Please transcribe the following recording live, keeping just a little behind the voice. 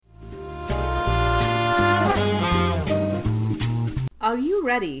Are you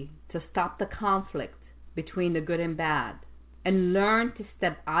ready to stop the conflict between the good and bad and learn to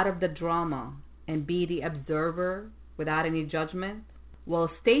step out of the drama and be the observer without any judgment?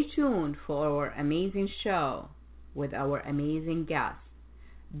 Well, stay tuned for our amazing show with our amazing guest,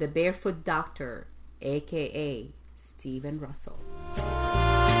 the Barefoot Doctor, aka Stephen Russell.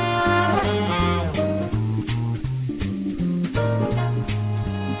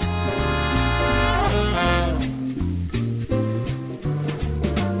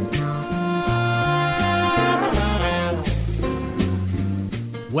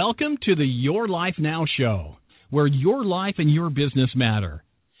 Welcome to the Your Life Now show, where your life and your business matter.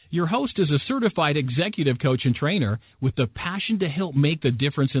 Your host is a certified executive coach and trainer with the passion to help make the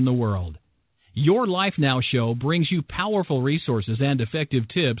difference in the world. Your Life Now show brings you powerful resources and effective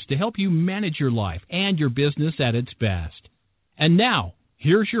tips to help you manage your life and your business at its best. And now,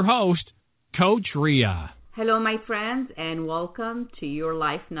 here's your host, Coach Ria. Hello, my friends, and welcome to Your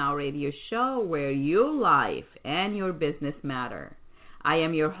Life Now radio show, where your life and your business matter. I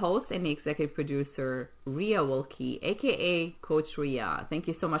am your host and executive producer, Ria Wilkie, aka Coach Ria. Thank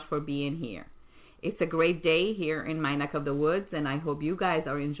you so much for being here. It's a great day here in my neck of the woods, and I hope you guys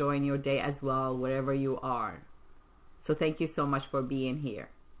are enjoying your day as well, wherever you are. So thank you so much for being here.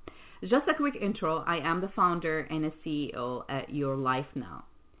 Just a quick intro. I am the founder and a CEO at Your Life Now.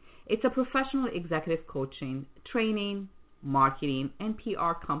 It's a professional executive coaching, training, marketing, and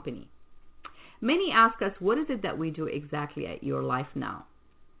PR company. Many ask us, what is it that we do exactly at Your Life Now?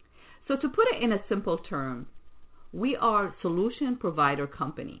 So to put it in a simple term, we are a solution provider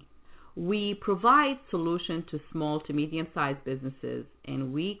company. We provide solutions to small to medium-sized businesses,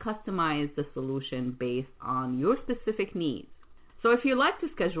 and we customize the solution based on your specific needs. So if you'd like to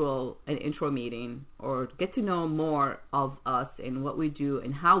schedule an intro meeting or get to know more of us and what we do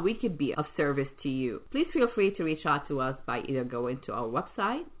and how we could be of service to you, please feel free to reach out to us by either going to our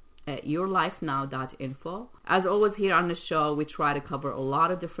website at yourlifenow.info. As always, here on the show, we try to cover a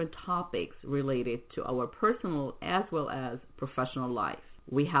lot of different topics related to our personal as well as professional life.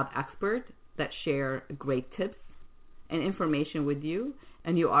 We have experts that share great tips and information with you,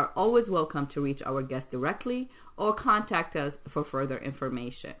 and you are always welcome to reach our guests directly or contact us for further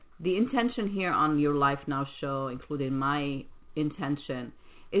information. The intention here on Your Life Now show, including my intention,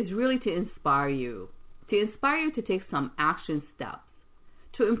 is really to inspire you to take some action steps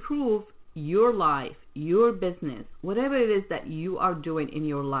to improve your life, your business, whatever it is that you are doing in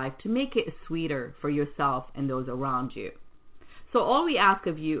your life, to make it sweeter for yourself and those around you. So all we ask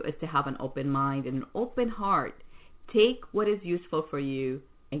of you is to have an open mind and an open heart. Take what is useful for you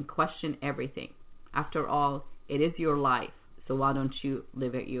and question everything. After all, it is your life, so why don't you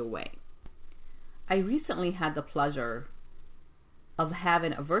live it your way? I recently had the pleasure of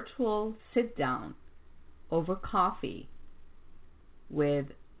having a virtual sit-down over coffee with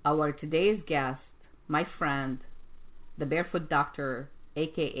our today's guest, my friend, the Barefoot Doctor,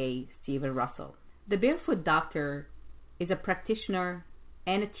 aka Stephen Russell. The Barefoot Doctor is a practitioner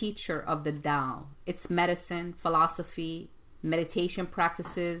and a teacher of the Tao, its medicine, philosophy, meditation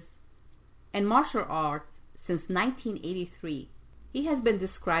practices, and martial arts since 1983. He has been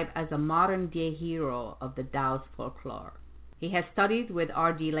described as a modern-day hero of the Tao's folklore. He has studied with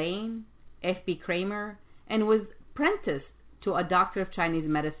R.D. Lain, F.B. Kramer, and was apprenticed to a doctor of Chinese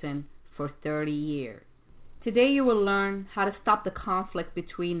medicine for 30 years. Today you will learn how to stop the conflict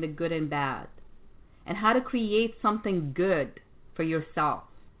between the good and bad, and how to create something good for yourself,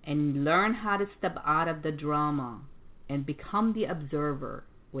 and learn how to step out of the drama and become the observer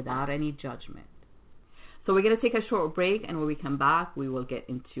without any judgment. So we're going to take a short break, and when we come back, we will get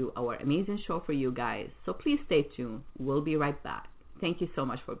into our amazing show for you guys. So please stay tuned. We'll be right back. Thank you so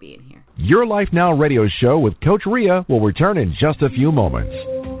much for being here. Your Life Now radio show with Coach Ria will return in just a few moments.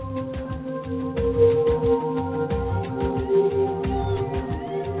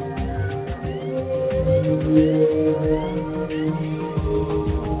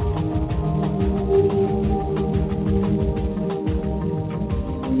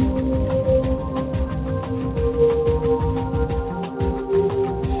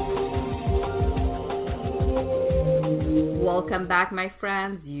 Welcome back, my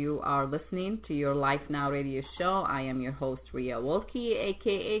friends. You are listening to Your Life Now radio show. I am your host, Ria Wilkie,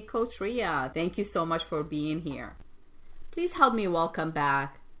 aka Coach Ria. Thank you so much for being here. Please help me welcome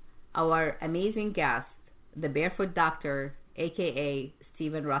back our amazing guest, the Barefoot Doctor, aka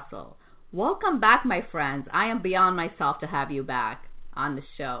Stephen Russell. Welcome back, my friends. I am beyond myself to have you back on the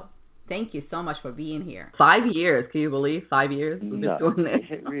show. Thank you so much for being here. 5 years, can you believe 5 years we've been doing this?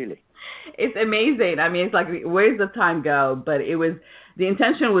 Is it really? It's amazing. I mean, it's like, where does the time go? But the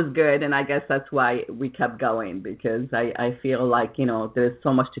intention was good, and I guess that's why we kept going, because I feel like, there's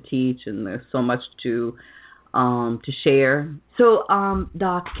so much to teach and there's so much to share. So,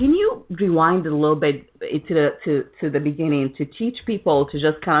 Doc, can you rewind a little bit to the beginning to teach people, to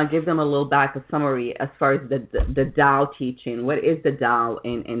just kind of give them a little back a summary as far as the Tao teaching? What is the Tao?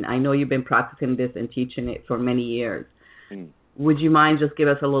 And I know you've been practicing this and teaching it for many years. Would you mind just give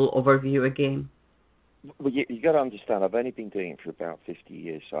us a little overview again? Well, you got to understand, I've only been doing it for about 50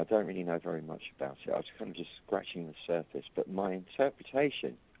 years, so I don't really know very much about it. I was kind of just scratching the surface, but my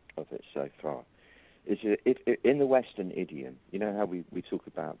interpretation of it so far is that in the Western idiom, you know how we talk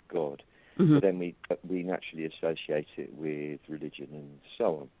about God, Mm-hmm. but then we naturally associate it with religion and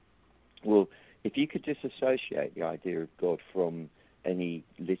so on. Well, if you could disassociate the idea of God from any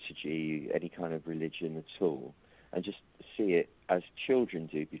liturgy, any kind of religion at all, and just see it as children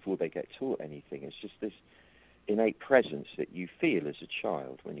do before they get taught anything, it's just this innate presence that you feel as a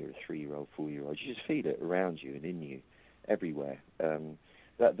child when you're a 3-year-old, 4-year-old. You just feel it around you and in you, everywhere.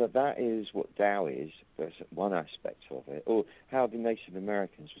 That is what Tao is. That's one aspect of it. Or how the Native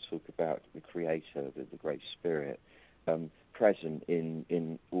Americans would talk about the Creator, the Great Spirit, present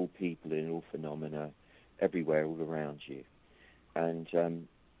in all people, in all phenomena, everywhere, all around you. And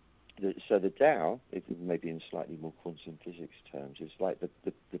so the Tao, maybe in slightly more quantum physics terms, is like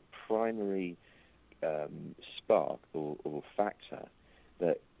the primary spark or factor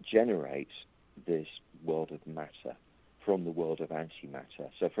that generates this world of matter from the world of antimatter.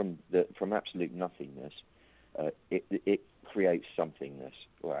 So from absolute nothingness, it creates somethingness,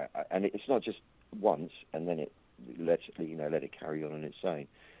 right? And it's not just once and then it let it carry on its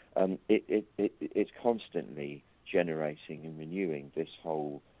own. It's constantly generating and renewing this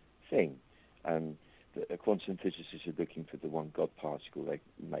whole thing. The quantum physicists are looking for the one God particle. They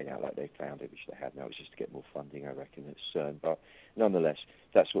made out like they found it, which they have now. It's just to get more funding, I reckon, at CERN. But nonetheless,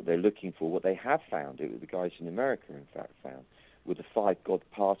 that's what they're looking for. What they have found, the guys in America, in fact, found, were the 5 God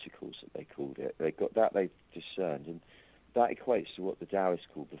particles that they called it. They got that, they discerned, and that equates to what the Taoists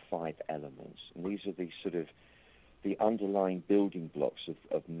call the 5 elements. And these are the underlying building blocks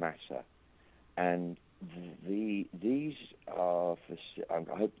of matter. And these are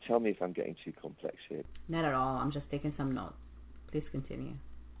tell me if I'm getting too complex here. Not at all. I'm just taking some notes. Please continue.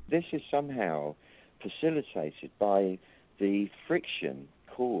 This is somehow facilitated by the friction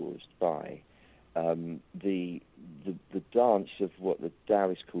caused by the dance of what the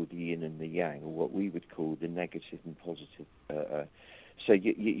Taoists call the yin and the yang, or what we would call the negative and positive. So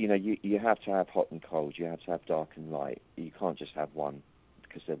you have to have hot and cold. You have to have dark and light. You can't just have one,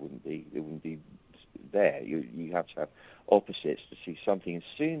 because there wouldn't be there. You have to have opposites to see something. As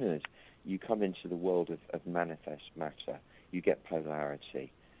soon as you come into the world of manifest matter, you get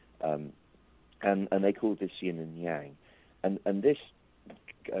polarity, and they call this yin and yang, and this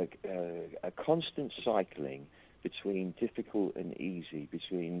a constant cycling between difficult and easy,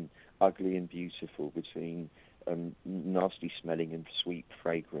 between ugly and beautiful, between nasty smelling and sweet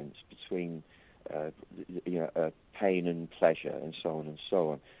fragrance, between pain and pleasure, and so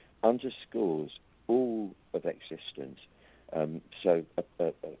on, underscores all of existence. So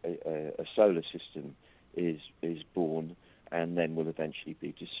a solar system is born and then will eventually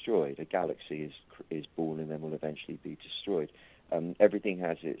be destroyed. A galaxy is born and then will eventually be destroyed. Everything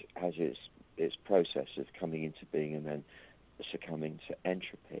has its process of coming into being and then succumbing to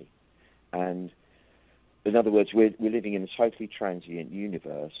entropy. And in other words, we're living in a totally transient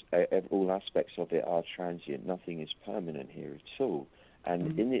universe. All aspects of it are transient. Nothing is permanent here at all.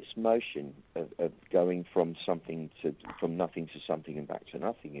 And in its motion of going from nothing to something and back to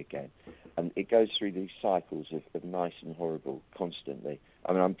nothing again, it goes through these cycles of nice and horrible constantly.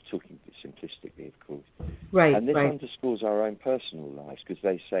 I mean, I'm talking simplistically, of course. Right. And this underscores our own personal lives, because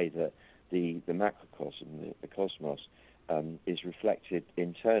they say that the macrocosm, the cosmos, is reflected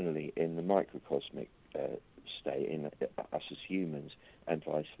internally in the microcosmic state, in us as humans, and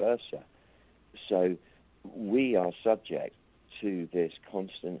vice versa. So we are subject to this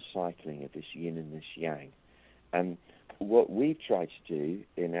constant cycling of this yin and this yang. And what we've tried to do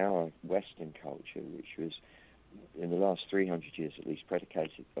in our Western culture, which was in the last 300 years at least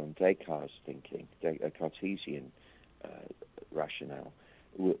predicated on Descartes' thinking, a Cartesian rationale,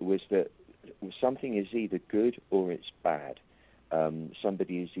 was that something is either good or it's bad.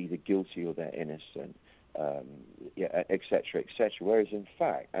 Somebody is either guilty or they're innocent, et cetera, et cetera. Whereas in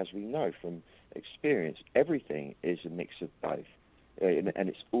fact, as we know from experience, everything is a mix of both. And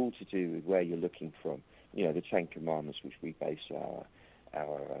it's all to do with where you're looking from. The 10 Commandments, which we base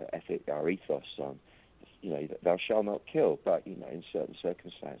ethic, our ethos on, thou shalt not kill. But in certain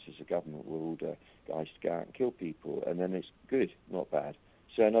circumstances, the government will order guys to go out and kill people, and then it's good, not bad.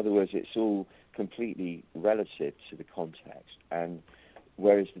 So in other words, it's all completely relative to the context. And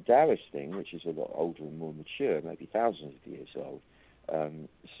whereas the Taoist thing, which is a lot older and more mature, maybe thousands of years old,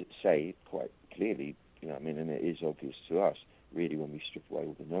 say quite clearly, and it is obvious to us, really, when we strip away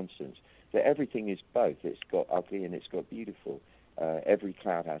all the nonsense, that everything is both. It's got ugly and it's got beautiful. Every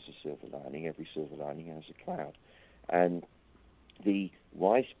cloud has a silver lining. Every silver lining has a cloud. And the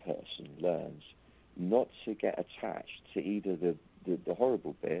wise person learns not to get attached to either the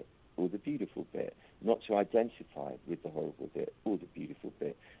horrible bit or the beautiful bit, not to identify with the horrible bit or the beautiful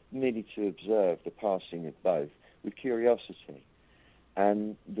bit, merely to observe the passing of both with curiosity.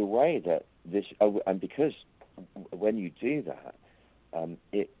 And the way that this, and because when you do that,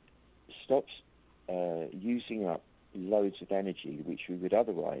 it stops using up loads of energy which we would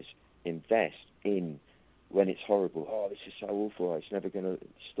otherwise invest in when it's horrible. Oh, this is so awful, it's never going to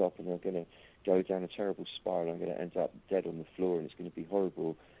stop, and I'm going to go down a terrible spiral, I'm going to end up dead on the floor, and it's going to be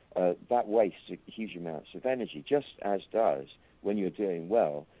horrible. That wastes huge amounts of energy, just as does when you're doing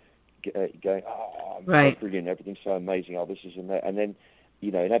well, going, oh, I'm so brilliant, everything's so amazing, oh, this is amazing, and then,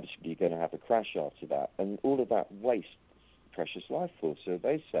 inevitably you're going to have a crash after that, and all of that wastes precious life force. So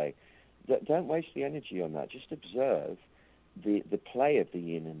they say, don't waste the energy on that, just observe the play of the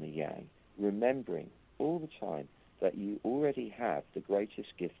yin and the yang, remembering all the time that you already have the greatest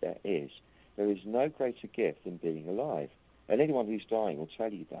gift there is. There is no greater gift than being alive. And anyone who's dying will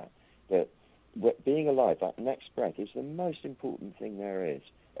tell you that being alive, that next breath, is the most important thing there is.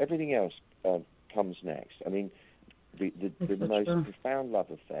 Everything else comes next. I mean, the most profound love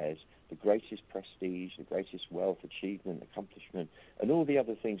affairs, the greatest prestige, the greatest wealth, achievement, accomplishment, and all the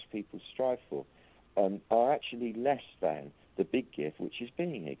other things people strive for are actually less than the big gift, which is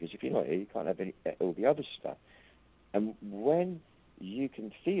being here. Because if you're not here, you can't have all the other stuff. And when you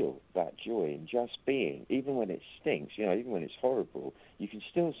can feel that joy in just being, even when it stinks, even when it's horrible, you can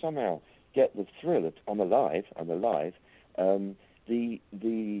still somehow get the thrill of I'm alive. The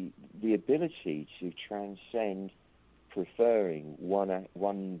ability to transcend preferring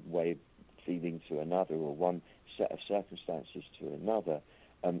one way of feeling to another, or one set of circumstances to another,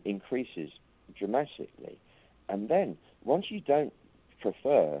 increases dramatically. And then once you don't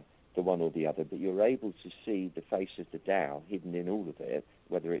prefer the one or the other, but you're able to see the face of the Tao hidden in all of it,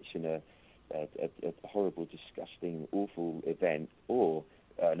 whether it's in a horrible, disgusting, awful event or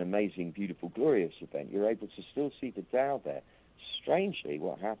an amazing, beautiful, glorious event, you're able to still see the Tao there. Strangely,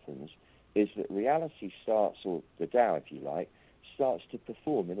 what happens is that reality starts, or the Tao, if you like, starts to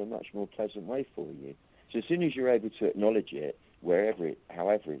perform in a much more pleasant way for you. So as soon as you're able to acknowledge it,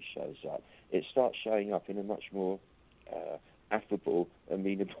 however it shows up, it starts showing up in a much more affable,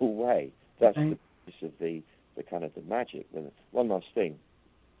 amenable way. That's the piece of the kind of the magic. And one last thing,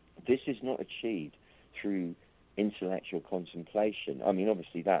 this is not achieved through intellectual contemplation. I mean,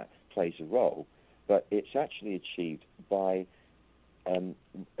 obviously that plays a role, but it's actually achieved by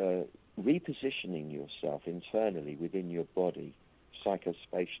repositioning yourself internally within your body,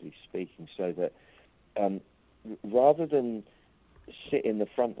 psychospatially speaking, so that rather than sit in the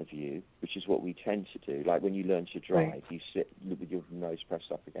front of you, which is what we tend to do, like when you learn to drive, you sit with your nose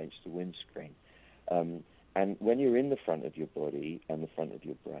pressed up against the windscreen. And when you're in the front of your body and the front of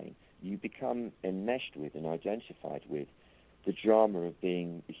your brain, you become enmeshed with and identified with the drama of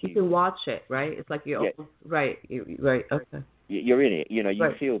being human. You can watch it, right? It's like you're right, okay. You're in it, you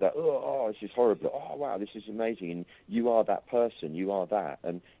feel that, oh, this is horrible, oh, wow, this is amazing, and you are that person, you are that.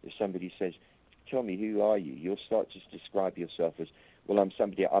 And if somebody says, tell me, who are you? You'll start to describe yourself as, well, I'm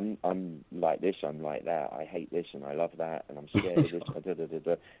somebody, I'm like this, I'm like that, I hate this and I love that, and I'm scared of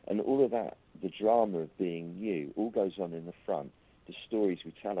this, and all of that, the drama of being you, all goes on in the front. The stories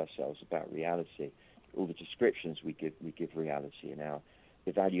we tell ourselves about reality, all the descriptions we give reality, and our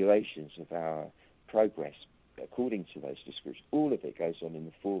evaluations of our progress according to those descriptions, all of it goes on in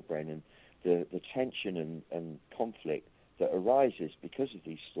the forebrain, and the tension and conflict that arises because of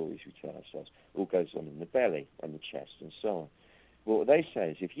these stories we tell ourselves all goes on in the belly and the chest and so on. Well, what they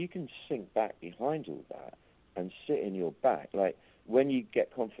say is if you can sink back behind all that and sit in your back, like when you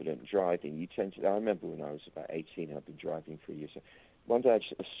get confident driving, you tend to, I remember when I was about 18, I'd been driving for years. One day I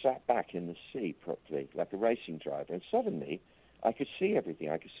just sat back in the seat properly, like a racing driver, and suddenly I could see everything.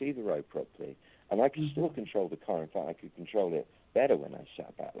 I could see the road properly, and I could still control the car. In fact, I could control it better when I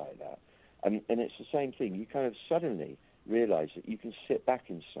sat back like that. And it's the same thing. You kind of suddenly realize that you can sit back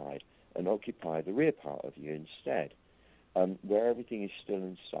inside and occupy the rear part of you instead, where everything is still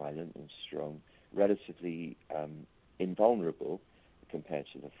and silent and strong, relatively invulnerable, compared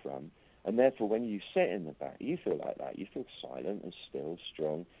to the front. And therefore, when you sit in the back, you feel like that. You feel silent and still,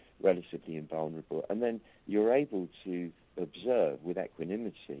 strong, relatively invulnerable. And then you're able to observe with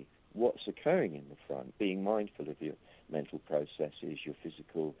equanimity what's occurring in the front, being mindful of your mental processes, your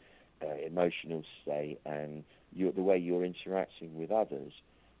physical, emotional state, and the way you're interacting with others.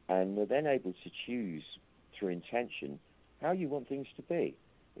 And you're then able to choose through intention how you want things to be.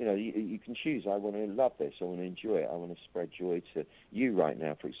 You know, you can choose, I want to love this, I want to enjoy it, I want to spread joy to you right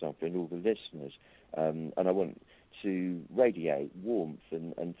now, for example, and all the listeners. And I want to radiate warmth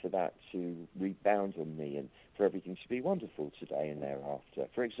and for that to rebound on me and for everything to be wonderful today and thereafter.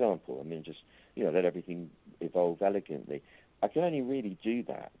 For example, I mean, just, you know, let everything evolve elegantly. I can only really do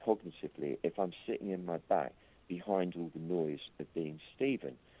that cognitively if I'm sitting in my back behind all the noise of being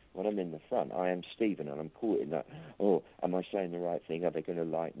Stephen. When I'm in the front, I am Stephen, and I'm caught in that, oh, am I saying the right thing? Are they going to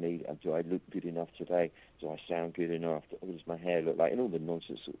like me? Do I look good enough today? Do I sound good enough? What does my hair look like? And all the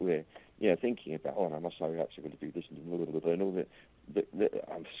nonsense that we're, you know, thinking about, oh, no, must I actually going to do this and all that,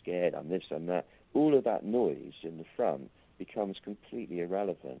 I'm scared, I'm this, I'm that. All of that noise in the front becomes completely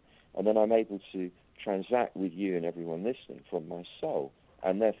irrelevant. And then I'm able to transact with you and everyone listening from my soul.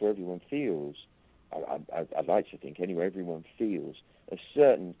 And therefore everyone feels, I'd like to think anyway, everyone feels a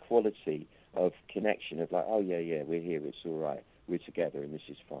certain quality of connection of like, oh yeah, we're here, it's all right, we're together, and this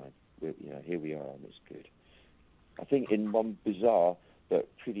is fine. Here we are, and it's good. I think in one bizarre but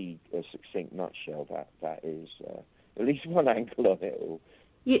pretty succinct nutshell, that is at least one angle of it all.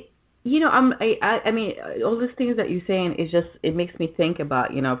 You know, I mean, all these things that you're saying is just, it makes me think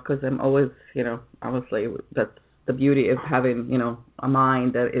about, you know, because I'm always, you know, obviously that's the beauty of having, you know, a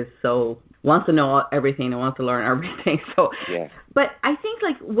mind that is so wants to know everything and wants to learn everything. So, yeah. But I think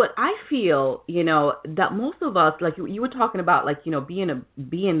like what I feel, you know, that most of us, like you were talking about, like, you know,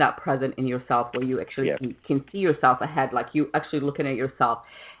 being that present in yourself where you actually can see yourself ahead, like you actually looking at yourself.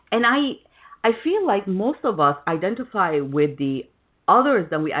 And I feel like most of us identify with the others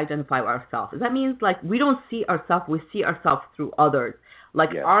than we identify with ourselves. That means like we don't see ourselves, we see ourselves through others.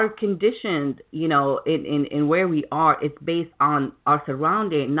 Like our conditioned, you know, in where we are, it's based on our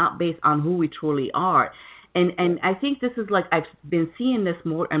surrounding, not based on who we truly are. And I think this is like, I've been seeing this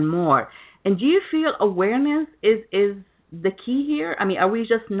more and more. And do you feel awareness is the key here? I mean, are we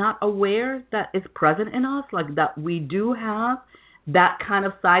just not aware that it's present in us? Like that we do have that kind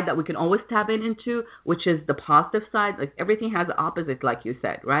of side that we can always tap into, which is the positive side. Like everything has the opposite, like you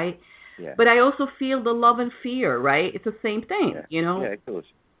said, right? Yeah. But I also feel the love and fear, right? It's the same thing, you know? Yeah, of course.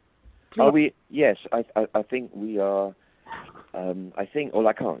 Are we? Yes, I think we are. I think, well,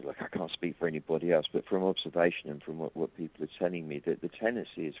 I can't speak for anybody else, but from observation and from what people are telling me, that the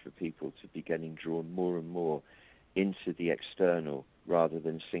tendency is for people to be getting drawn more and more into the external rather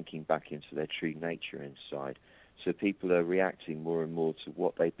than sinking back into their true nature inside. So people are reacting more and more to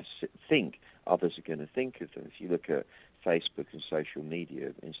what they think others are going to think of them. If you look at Facebook and social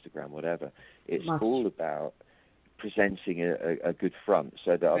media, Instagram, whatever, it's all about presenting a good front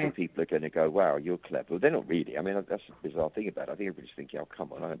so that other people are going to go, wow, you're clever. Well, they're not really. I mean, that's the bizarre thing about it. I think everybody's thinking, oh,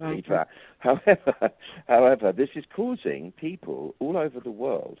 come on, I don't believe that. However, this is causing people all over the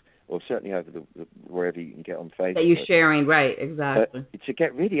world, or certainly over wherever you can get on Facebook. That you're sharing, right, exactly. To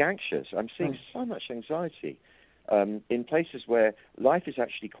get really anxious. I'm seeing so much anxiety in places where life is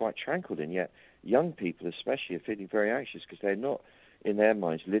actually quite tranquil, and yet young people especially are feeling very anxious because they're not, in their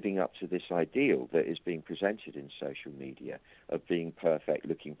minds, living up to this ideal that is being presented in social media of being perfect,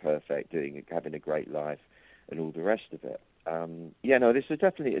 looking perfect, having a great life, and all the rest of it. This is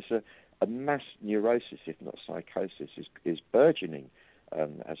definitely, it's a mass neurosis, if not psychosis, is burgeoning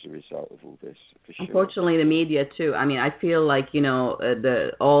as a result of all this, for sure. Unfortunately, the media too. I mean, I feel like, you know,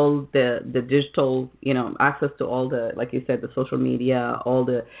 all the digital, you know, access to all the, like you said, the social media, all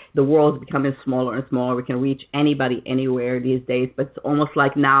the world's becoming smaller and smaller. We can reach anybody anywhere these days, but it's almost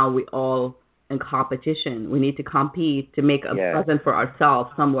like now we all in competition. We need to compete to make a present for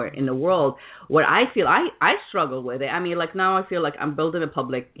ourselves somewhere in the world. What I feel, I struggle with it. I mean, like now I feel like I'm building a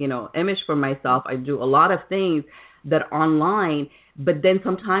public, you know, image for myself. I do a lot of things that are online, but then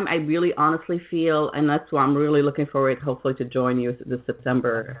sometimes I really honestly feel, and that's why I'm really looking forward, hopefully, to join you this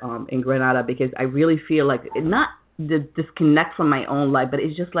September in Grenada, because I really feel like not the disconnect from my own life, but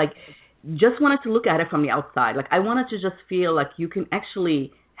it's just like, just wanted to look at it from the outside. Like I wanted to just feel like you can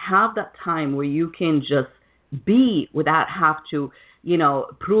actually have that time where you can just be without have to, you know,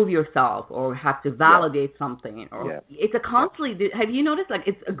 prove yourself or have to validate something. Or it's a constantly. Have you noticed? Like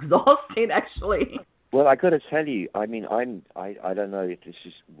it's exhausting, actually. Well, I got to tell you, I mean, I don't know if this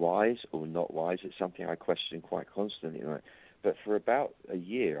is wise or not wise. It's something I question quite constantly. Right? But for about a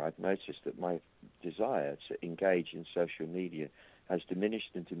year, I've noticed that my desire to engage in social media has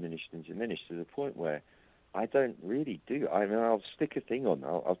diminished and diminished and diminished to the point where I don't really do. I mean, I'll stick a thing on.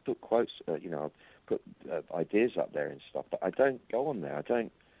 I'll put quotes. I'll put ideas up there and stuff. But I don't go on there. I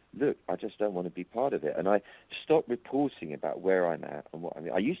don't look. I just don't want to be part of it. And I stopped reporting about where I'm at and what I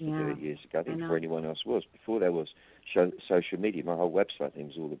mean. I used to do it years ago. I think before anyone else was. Before there was social media, my whole website thing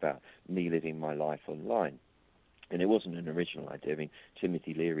was all about me living my life online. And it wasn't an original idea. I mean,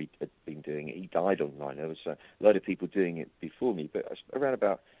 Timothy Leary had been doing it. He died online. There was a lot of people doing it before me. But around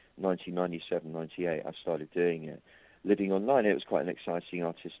about 1997, 98, I started doing it, living online. It was quite an exciting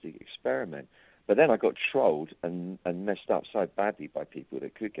artistic experiment. But then I got trolled and messed up so badly by people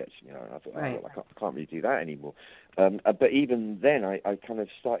that could get to me. And I thought, I can't really do that anymore. But even then, I kind of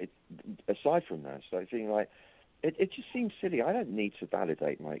started, aside from that, started feeling like, it just seems silly. I don't need to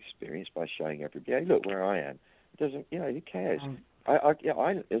validate my experience by showing everybody, hey, look where I am. It doesn't, who cares?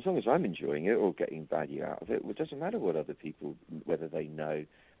 As long as I'm enjoying it or getting value out of it, it doesn't matter what other people, whether they know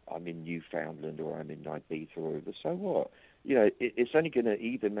I'm in Newfoundland or I'm in Ibiza or so what. It's only going to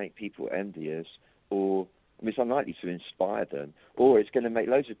either make people envious or, it's unlikely to inspire them, or it's going to make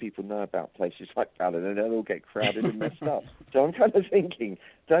loads of people know about places like Ballon and they'll all get crowded and messed up. So I'm kind of thinking,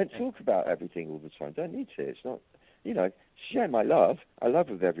 don't talk about everything all the time. Don't need to. It's not, share my love. I love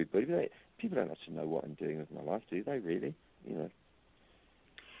with everybody. But people don't have to know what I'm doing with my life, do they? Really?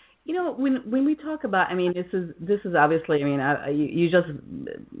 When we talk about, this is obviously, you just,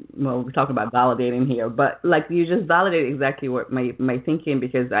 we talk about validating here, but like you just validate exactly what my thinking,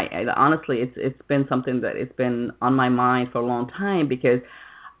 because I honestly, it's been something that it's been on my mind for a long time, because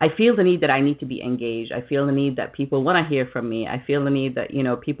I feel the need that I need to be engaged. I feel the need that people want to hear from me. I feel the need that,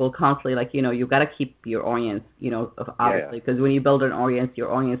 people constantly, like, you've got to keep your audience, obviously, because when you build an audience,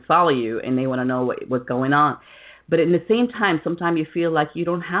 your audience follow you and they want to know what's going on. But at the same time, sometimes you feel like you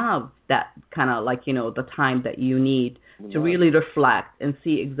don't have that kind of like, the time that you need to really reflect and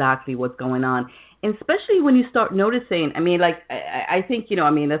see exactly what's going on. And especially when you start noticing, I think,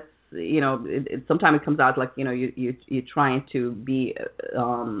 that's, sometimes it comes out like, you're trying to be,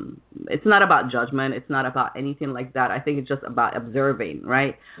 it's not about judgment. It's not about anything like that. I think it's just about observing,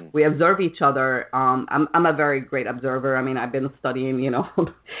 right? Mm-hmm. We observe each other. I'm a very great observer. I've been studying,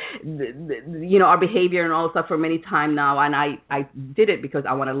 our behavior and all that stuff for many time now. And I did it because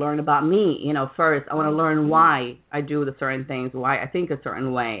I want to learn about me, first. I want to learn why I do the certain things, why I think a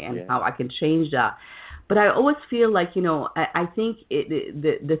certain way, and how I can change that. But I always feel like, I think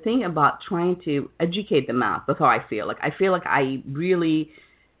the thing about trying to educate the mass, that's how I feel. Like, I feel like I really,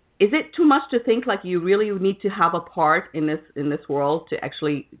 is it too much to think like you really need to have a part in this world to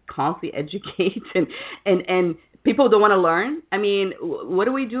actually constantly educate and people don't want to learn? What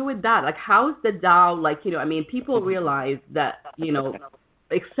do we do with that? Like, how's the Tao, like, people realize that,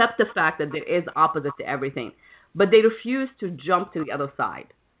 accept the fact that there is opposite to everything, but they refuse to jump to the other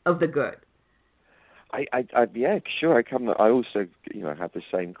side of the good. Yeah, sure. I also, have the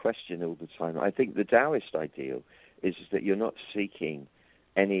same question all the time. I think the Taoist ideal is that you're not seeking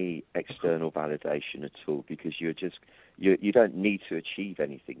any external validation at all, because you don't need to achieve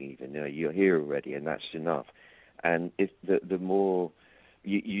anything even. You're here already, and that's enough. And if the more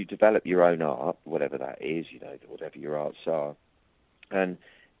you develop your own art, whatever that is, whatever your arts are, and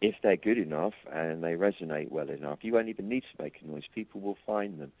if they're good enough and they resonate well enough, you won't even need to make a noise. People will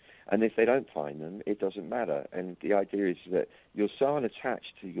find them. And if they don't find them, it doesn't matter. And the idea is that you're so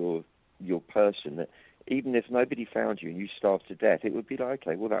unattached to your person that even if nobody found you and you starved to death, it would be like,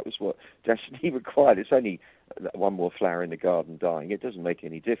 okay, well, that was what destiny required. It's only one more flower in the garden dying. It doesn't make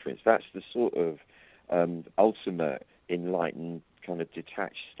any difference. That's the sort of ultimate enlightened kind of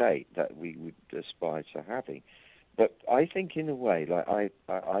detached state that we would aspire to having. But I think in a way, like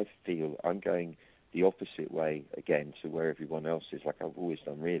I feel I'm going the opposite way again to where everyone else is, like I've always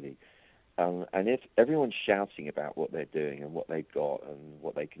done really. And if everyone's shouting about what they're doing and what they've got and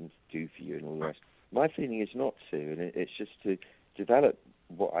what they can do for you and all the rest, my feeling is not to, and it's just to develop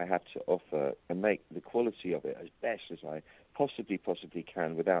what I have to offer and make the quality of it as best as I possibly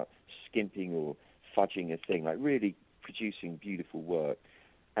can without skimping or fudging a thing, like really producing beautiful work.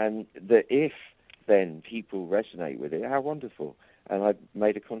 And that if then people resonate with it, how wonderful. And I've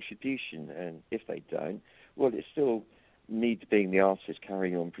made a contribution. And if they don't, well, it's still me being the artist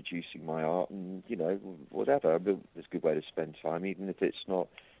carrying on producing my art and, whatever. It's a good way to spend time, even if it's not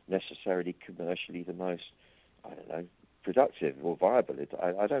necessarily commercially the most, productive or viable.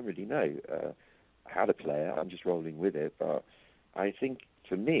 I don't really know how to play it. I'm just rolling with it. But I think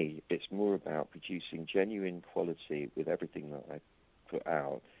for me, it's more about producing genuine quality with everything that I put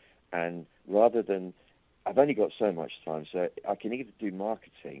out. And rather than, I've only got so much time, so I can either do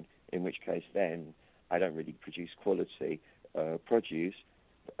marketing, in which case then I don't really produce quality, produce,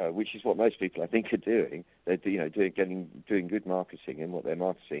 which is what most people I think are doing. They're doing good marketing, and what they're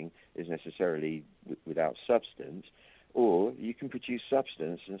marketing is necessarily without substance. Or you can produce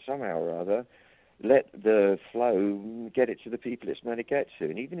substance and somehow or other let the flow get it to the people it's meant to get to.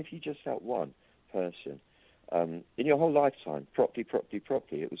 And even if you just help one person in your whole lifetime, properly,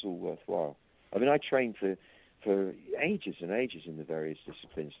 it was all worthwhile. I mean, I trained for ages and ages in the various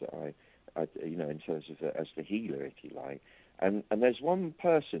disciplines that I in terms of as the healer, if you like. And there's one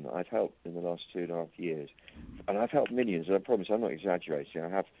person that I've helped in the last 2.5 years, and I've helped millions, and I promise I'm not exaggerating. I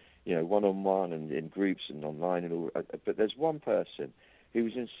have, one-on-one and in groups and online and all, but there's one person who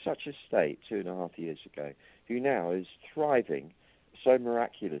was in such a state 2.5 years ago, who now is thriving so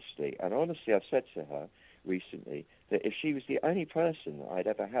miraculously. And honestly, I've said to her recently that if she was the only person that I'd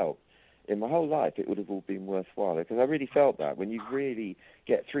ever helped in my whole life, it would have all been worthwhile. Because I really felt that when you really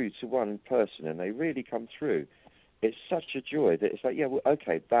get through to one person and they really come through, it's such a joy that it's like, yeah, well,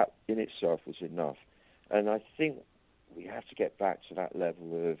 okay, that in itself was enough. And I think we have to get back to that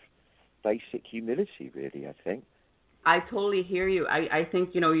level of basic humility, really, I think. I totally hear you. I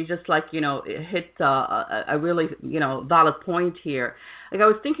think, you just hit a really, valid point here. Like I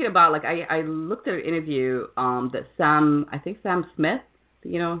was thinking about, I looked at an interview that Sam Smith,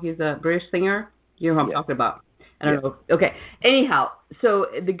 he's a British singer. You know who I'm talking about. I don't know. Okay. Anyhow, so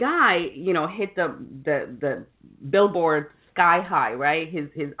the guy, hit the Billboard sky high, right?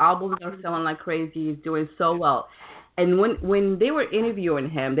 His albums are selling like crazy. He's doing so well. And when they were interviewing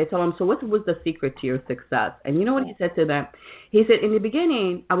him, they told him, so what was the secret to your success? And you know what he said to them? He said, in the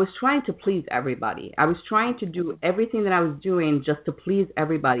beginning, I was trying to please everybody. I was trying to do everything that I was doing just to please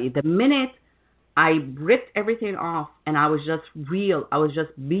everybody. The minute I ripped everything off and I was just real, I was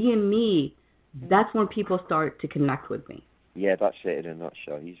just being me, that's when people start to connect with me. Yeah, that's it in a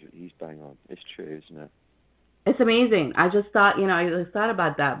nutshell. He's bang on. It's true, isn't it? It's amazing. I just thought, I just thought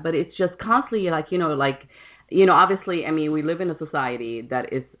about that, but it's just constantly obviously, I mean, we live in a society that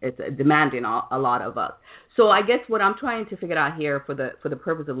it's demanding a lot of us. So I guess what I'm trying to figure out here for the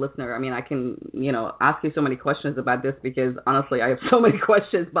purpose of listener, I mean, I can, ask you so many questions about this because honestly, I have so many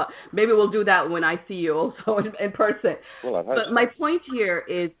questions, but maybe we'll do that when I see you also in person. Well, but my point here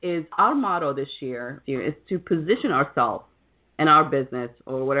is our motto this year is to position ourselves in our business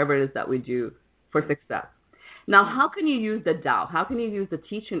or whatever it is that we do for success. Now, how can you use the Tao? How can you use the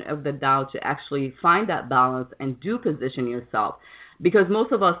teaching of the Tao to actually find that balance and do position yourself? Because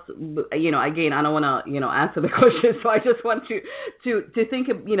most of us, again, I don't want to, answer the question, so I just want to think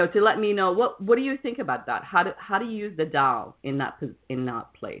of, to let me know what do you think about that? How do you use the Tao in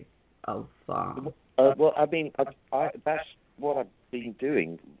that place of? Well, I mean, that's what I've been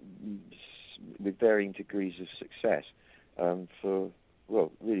doing with varying degrees of success for. Well,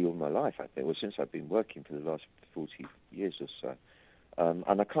 really all my life, I think. Well, since I've been working for the last 40 years or so.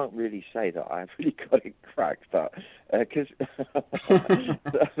 And I can't really say that I've really got it cracked, but because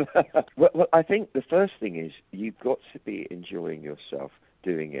well, I think the first thing is you've got to be enjoying yourself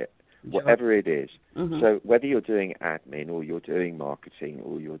doing it, whatever it is. Mm-hmm. So whether you're doing admin or you're doing marketing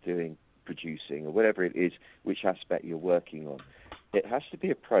or you're doing producing or whatever it is, which aspect you're working on, it has to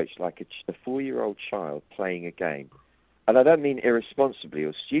be approached like a 4-year-old child playing a game. And I don't mean irresponsibly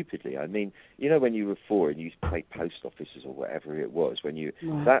or stupidly. I mean, when you were 4 and you used to play post offices or whatever it was,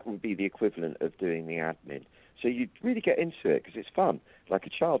 that would be the equivalent of doing the admin. So you'd really get into it because it's fun, like a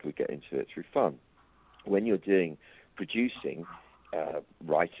child would get into it through fun. When you're doing producing,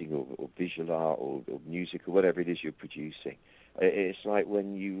 writing or visual art or music or whatever it is you're producing, it's like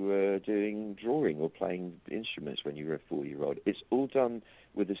when you were doing drawing or playing instruments when you were a 4-year-old. It's all done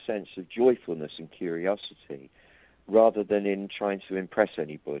with a sense of joyfulness and curiosity, rather than in trying to impress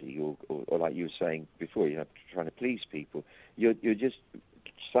anybody or like you were saying before, trying to please people. You're just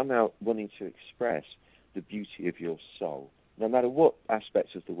somehow wanting to express the beauty of your soul, no matter what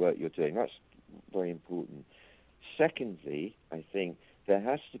aspects of the work you're doing. That's very important. Secondly, I think there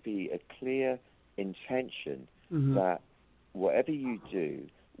has to be a clear intention that whatever you do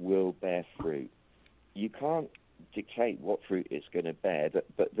will bear fruit. You can't dictate what fruit it's going to bear,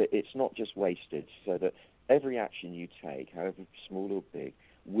 but that it's not just wasted, so that every action you take, however small or big,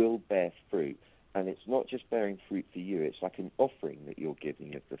 will bear fruit. And it's not just bearing fruit for you, it's like an offering that you're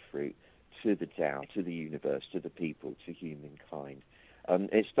giving of the fruit to the Tao, to the universe, to the people, to humankind.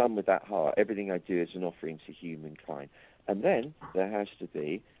 It's done with that heart. Everything I do is an offering to humankind. And then there has to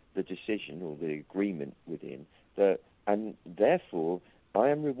be the decision or the agreement within that, and therefore I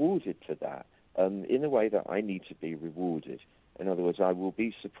am rewarded for that in a way that I need to be rewarded. In other words, I will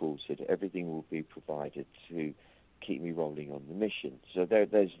be supported. Everything will be provided to keep me rolling on the mission. So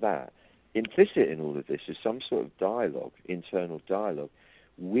there's that. implicit in all of this is some sort of dialogue, internal dialogue,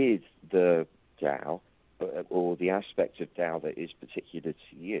 with the Tao, or the aspect of Tao that is particular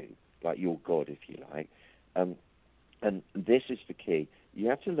to you, like your God, if you like. And this is the key. You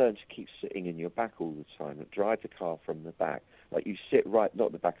have to learn to keep sitting in your back all the time, and drive the car from the back. Like you sit right,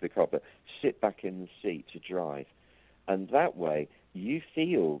 not the back of the car, but sit back in the seat to drive. And that way, you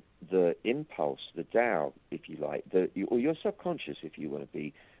feel the impulse, the Tao, if you like, or your subconscious, if you want to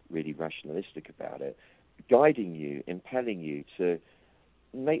be really rationalistic about it, guiding you, impelling you to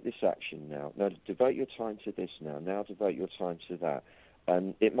make this action now. Now, devote your time to this now. Now, devote your time to that.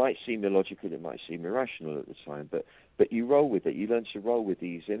 And it might seem illogical, it might seem irrational at the time, but you roll with it. You learn to roll with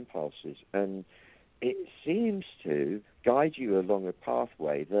these impulses, and it seems to guide you along a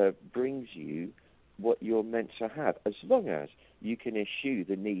pathway that brings you what you're meant to have, as long as you can eschew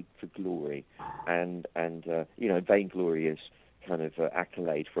the need for glory and vainglorious kind of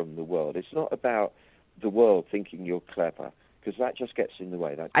accolade from the world. It's not about the world thinking you're clever, because that just gets in the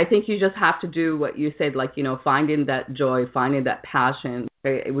way. I think you just have to do what you said, like, finding that joy, finding that passion.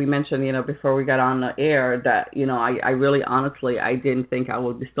 We mentioned, before we got on the air that, I really honestly, I didn't think I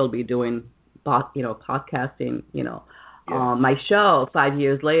would still be doing, podcasting, my show 5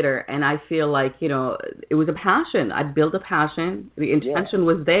 years later. And I feel like, it was a passion. I built a passion. The intention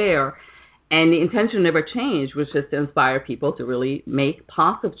was there. And the intention never changed, which is to inspire people to really make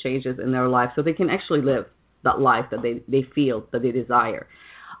positive changes in their life so they can actually live that life that they feel, that they desire.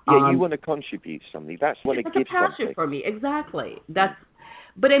 Yeah, you want to contribute something. That's what it gives something. It's a passion for me, exactly.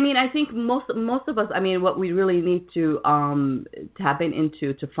 But I mean, I think most of us, I mean, what we really need to tap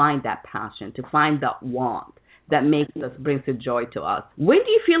into to find that passion, to find that want that brings the joy to us. When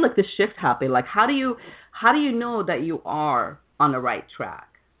do you feel like the shift happened? Like, how do you know that you are on the right track?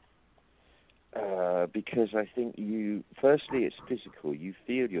 Because I think firstly, it's physical. You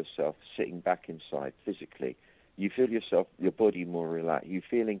feel yourself sitting back inside physically. You feel yourself, your body more relaxed. You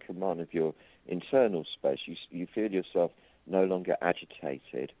feel in command of your internal space. You feel yourself no longer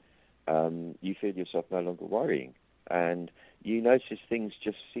agitated. You feel yourself no longer worrying. And you notice things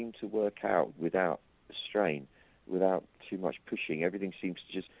just seem to work out without strain, without too much pushing. Everything seems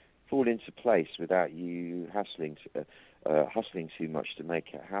to just fall into place without you hustling too much to make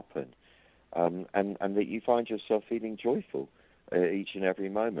it happen. And that you find yourself feeling joyful each and every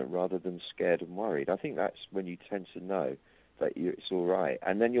moment rather than scared and worried. I think that's when you tend to know that it's all right.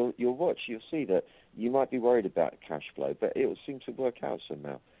 And then you'll see that you might be worried about cash flow, but it will seem to work out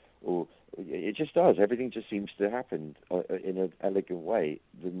somehow. Or it just does. Everything just seems to happen in an elegant way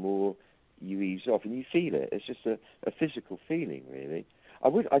the more you ease off. And you feel it. It's just a physical feeling, really.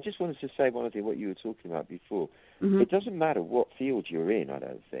 I just wanted to say one thing, what you were talking about before. Mm-hmm. It doesn't matter what field you're in, I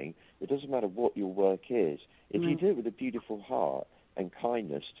don't think. It doesn't matter what your work is. If you do it with a beautiful heart and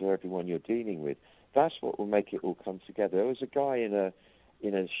kindness to everyone you're dealing with, that's what will make it all come together. There was a guy in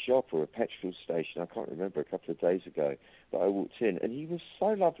a shop or a petrol station, I can't remember, a couple of days ago, that I walked in, and he was so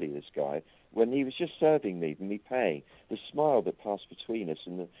lovely, this guy, when he was just serving me paying. The smile that passed between us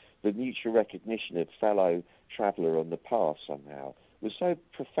and the mutual recognition of fellow traveller on the path somehow was so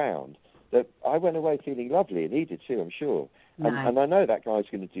profound that I went away feeling lovely, and he did too, I'm sure. Nice. And I know that guy's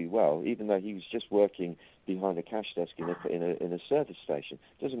going to do well, even though he was just working behind a cash desk in a service station.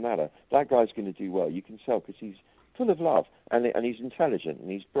 Doesn't matter. That guy's going to do well. You can tell because he's full of love, and he's intelligent,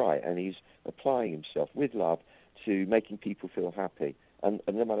 and he's bright, and he's applying himself with love to making people feel happy. And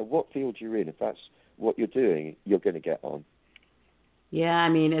no matter what field you're in, if that's what you're doing, you're going to get on. Yeah, I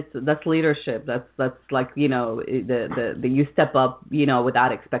mean, that's leadership. That's like, the you step up,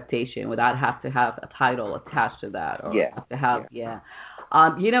 without expectation, without have to have a title attached to that, or have to have,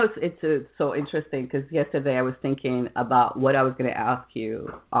 it's so interesting because yesterday I was thinking about what I was going to ask you,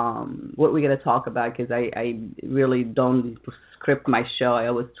 what we're going to talk about, because I really don't script my show. I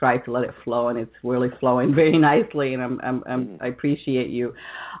always try to let it flow, and it's really flowing very nicely, and I appreciate you.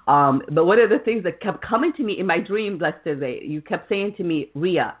 But one of the things that kept coming to me in my dreams yesterday, you kept saying to me,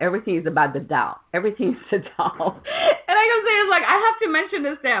 Ria, everything is about the Tao. Everything is the Tao. And I kept saying, I have to mention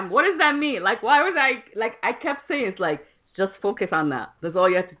this to him. What does that mean? Why was I kept saying, it's just focus on that. That's all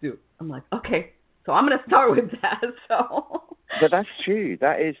you have to do. I'm like, okay. So I'm going to start with that. But that's true.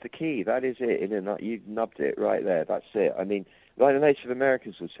 That is the key. That is it. You've nubbed it right there. That's it. I mean, like the Native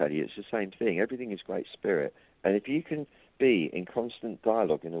Americans will tell you, it's the same thing. Everything is great spirit. And if you can be in constant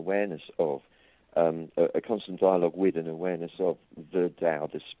dialogue and awareness of, a constant dialogue with and awareness of the Tao,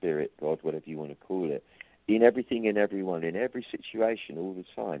 the spirit, God, whatever you want to call it, in everything and everyone, in every situation, all the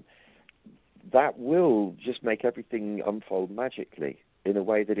time, that will just make everything unfold magically in a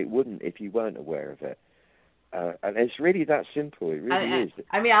way that it wouldn't if you weren't aware of it. And it's really that simple. It really is.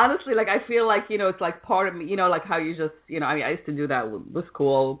 I mean, honestly, like, I feel like, it's like part of me, like how you just, I mean, I used to do that with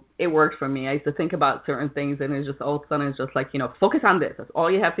school. It worked for me. I used to think about certain things, and it's just all of a sudden, it's just like, focus on this. That's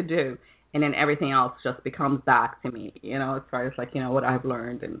all you have to do. And then everything else just becomes back to me, as far as like, what I've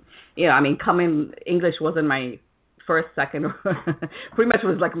learned. And, I mean, English wasn't my first, second, pretty much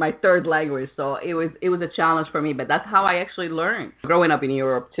was like my third language. So it was a challenge for me, but that's how I actually learned. Growing up in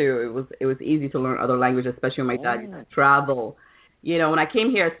Europe too, it was easy to learn other languages, especially when my dad used to travel. When I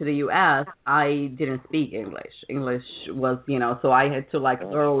came here to the U.S., I didn't speak English. English was, so I had to like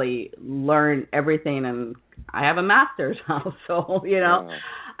thoroughly learn everything, and I have a master's now. So,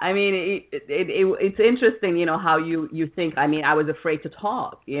 I mean, it's interesting, how you think. I mean, I was afraid to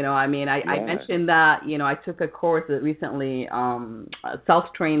talk, I mean, I mentioned that, I took a course recently,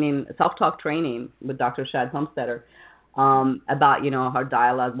 self-talk training with Dr. Shad Homestetter, about, our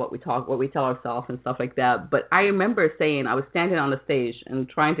dialogue, what we tell ourselves and stuff like that. But I remember saying, I was standing on the stage and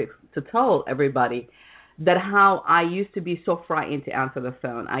trying to tell everybody that how I used to be so frightened to answer the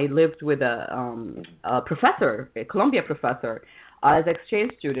phone. I lived with a professor, a Columbia professor, as an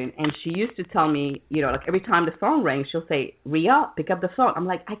exchange student, and she used to tell me, like every time the phone rang, she'll say, Ria, pick up the phone. I'm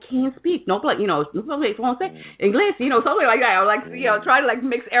like, I can't speak. Nobody won't say English, something like that. I was like, try to like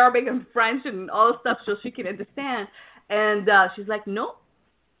mix Arabic and French and all this stuff so she can understand. And she's like, no,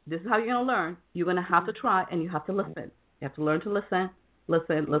 this is how you're going to learn. You're going to have to try, and you have to listen. You have to learn to listen.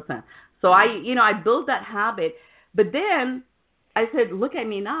 So I built that habit, but then I said, look at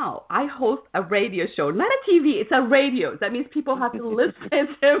me now. I host a radio show, not a TV. It's a radio. That means people have to listen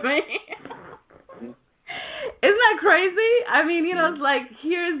to me. Isn't that crazy? I mean, it's like,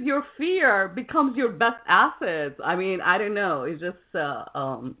 here's your fear becomes your best asset. I mean, I don't know. It's just,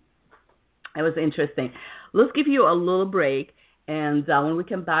 it was interesting. Let's give you a little break. And when we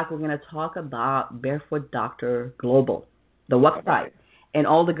come back, we're going to talk about Barefoot Doctor Global, the website, and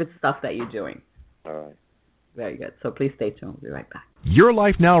all the good stuff that you're doing. All right. Very good. So please stay tuned. We'll be right back. Your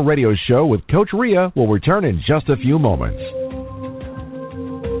Life Now radio show with Coach Ria will return in just a few moments.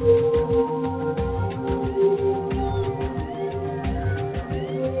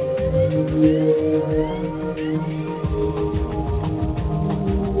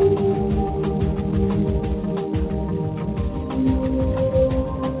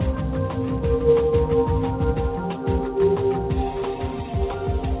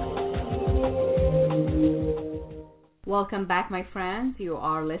 Welcome back, my friends. You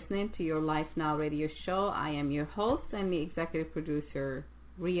are listening to Your Life Now radio show. I am your host and the executive producer,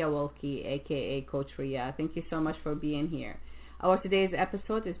 Ria Wilkie, a.k.a. Coach Ria. Thank you so much for being here. Our today's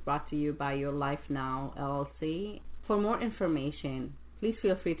episode is brought to you by Your Life Now, LLC. For more information, please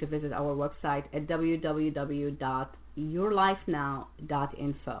feel free to visit our website at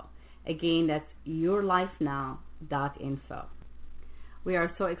www.yourlifenow.info. Again, that's yourlifenow.info. We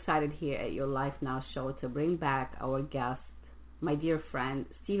are so excited here at Your Life Now show to bring back our guest, my dear friend,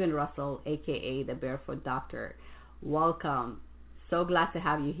 Stephen Russell, a.k.a. the Barefoot Doctor. Welcome. So glad to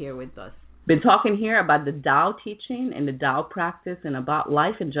have you here with us. Been talking here about the Tao teaching and the Tao practice and about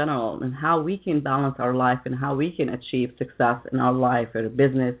life in general and how we can balance our life and how we can achieve success in our life or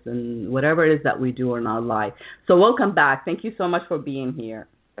business and whatever it is that we do in our life. So welcome back. Thank you so much for being here.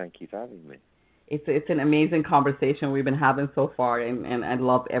 Thank you for having me. It's an amazing conversation we've been having so far, and I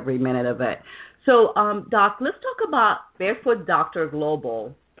love every minute of it. So, Doc, let's talk about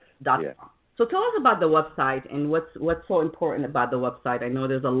BarefootDoctorGlobal.com. Yeah. So tell us about the website and what's so important about the website. I know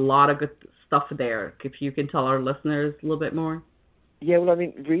there's a lot of good stuff there. If you can tell our listeners a little bit more. Yeah, well, I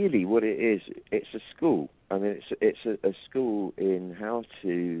mean, really what it is, it's a school. I mean, it's a school in how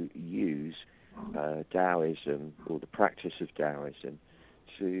to use Taoism or the practice of Taoism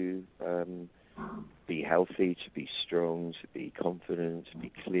to be healthy, to be strong, to be confident, to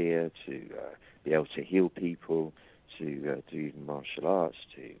be clear, to be able to heal people, to do even martial arts,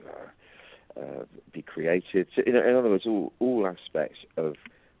 to be creative. So, in other words, all aspects of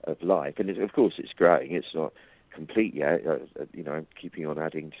life. And of course, it's growing. It's not complete yet. I'm keeping on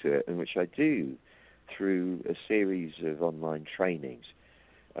adding to it, and which I do through a series of online trainings.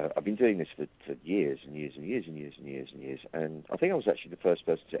 I've been doing this for years and years and years and years and years and years, and I think I was actually the first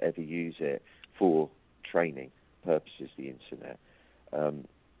person to ever use it for training purposes, the internet. I've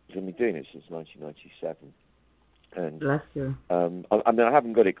been doing it since 1997. And bless you. I mean, I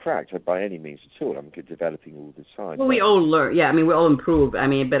haven't got it cracked by any means at all. I'm developing all the time. Well, we all learn. Yeah, I mean, we all improve. I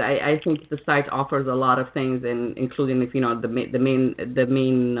mean, but I think the site offers a lot of things, and including if the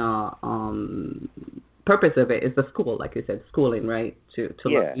main purpose of it is the school, like you said, schooling, right? To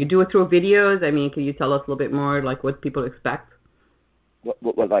yeah. You do it through videos. I mean, can you tell us a little bit more, like what people expect?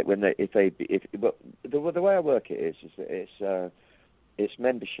 like when they, the way I work it is that it's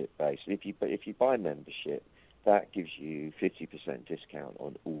membership based. If you buy membership, that gives you 50% discount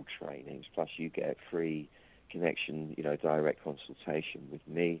on all trainings. Plus, you get free connection, direct consultation with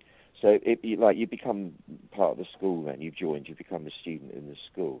me. So you become part of the school. Then you become a student in the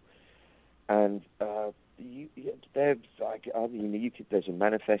school, and there's a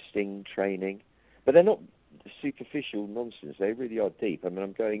manifesting training, but they're not superficial nonsense. They really are deep. I mean,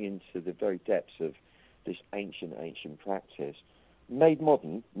 I'm going into the very depths of this ancient practice, made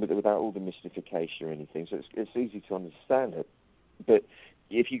modern without all the mystification or anything. So it's easy to understand it. But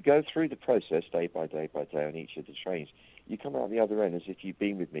if you go through the process day by day on each of the trains, you come out the other end as if you've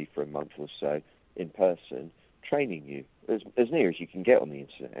been with me for a month or so in person, training you as near as you can get on the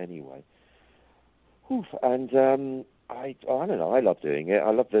internet anyway. And I don't know. I love doing it.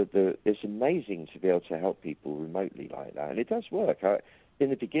 I love it's amazing to be able to help people remotely like that, and it does work. In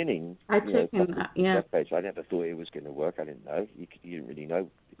the beginning, decades, I never thought it was going to work. I didn't know. You didn't really know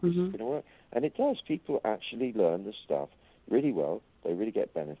it was going to work, and it does. People actually learn the stuff really well. They really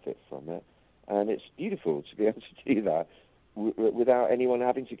get benefit from it, and it's beautiful to be able to do that without anyone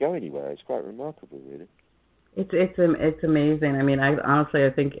having to go anywhere. It's quite remarkable, really. It's amazing. I mean, I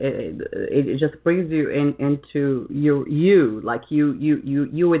think it just brings you into you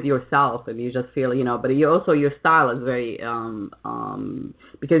with yourself, and you just feel, but your style is very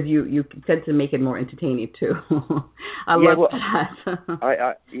because you tend to make it more entertaining too. I love that.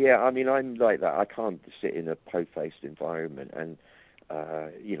 I mean, I'm like that. I can't sit in a po-faced environment, and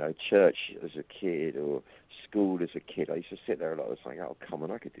church as a kid or school as a kid, I used to sit there a lot. I was like, oh, come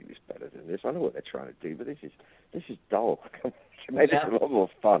on, I could do this better than this. I know what they're trying to do, but this is dull. Make this a lot more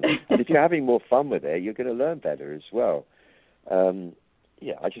fun. And if you're having more fun with it, you're going to learn better as well.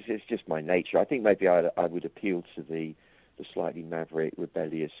 It's just my nature. I think maybe I would appeal to the slightly maverick,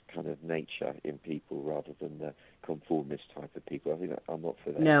 rebellious kind of nature in people rather than the conformist type of people. I think I'm not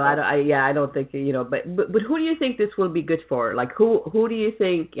for that. No, I don't think, but who do you think this will be good for? Like, who do you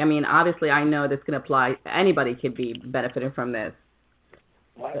think, I mean, obviously I know this can apply, anybody could be benefiting from this.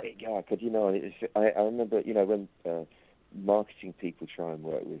 Well, yeah, because, I remember, when marketing people try and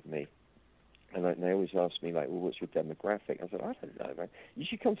work with me, and they always ask me, like, well, what's your demographic? I said, I don't know, man. You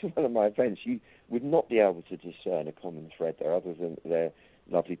should come to one of my events. You would not be able to discern a common thread there other than they're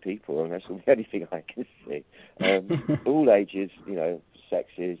lovely people, and that's the only thing I can see. All ages,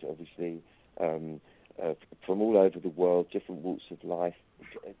 sexes, obviously, from all over the world, different walks of life,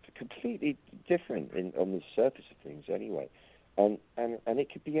 completely different on the surface of things anyway. And it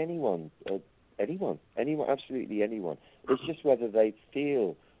could be anyone, absolutely anyone. It's just whether they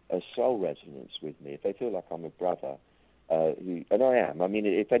feel a soul resonance with me, if they feel like I'm a brother, and I am. I mean,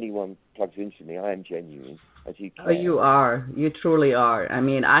 if anyone plugs into me, I am genuine, as you can. Oh, you are. You truly are. I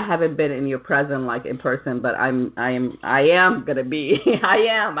mean, I haven't been in your presence, like in person, but I am gonna be.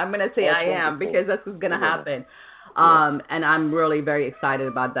 I'm gonna say I am, because that's what's gonna happen. And I'm really very excited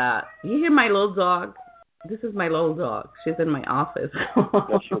about that. You hear my little dog? This is my little dog. She's in my office.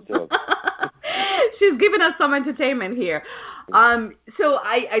 That's your dog. She's giving us some entertainment here. So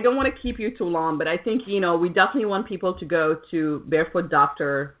I don't want to keep you too long, but I think, we definitely want people to go to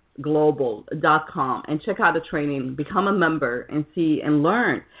barefootdoctorglobal.com and check out the training, become a member, and see and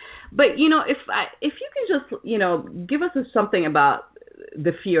learn. But, if you can just, give us something about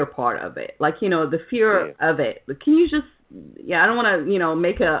the fear part of it, like, the fear of it. Can you just, I don't want to,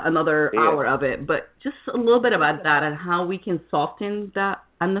 make another hour of it, but just a little bit about that and how we can soften that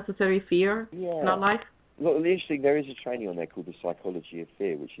unnecessary fear in our life. Well, the interesting, there is a training on there called The Psychology of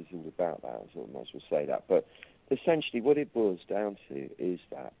Fear, which is all about that, so I might as well say that. But essentially what it boils down to is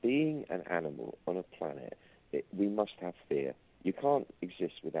that being an animal on a planet, we must have fear. You can't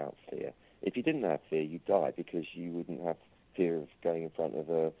exist without fear. If you didn't have fear, you'd die, because you wouldn't have fear of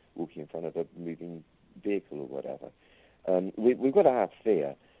walking in front of a moving vehicle or whatever. We've got to have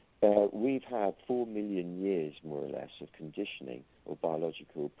fear. We've had 4 million years, more or less, of conditioning or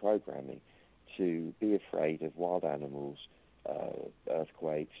biological programming to be afraid of wild animals,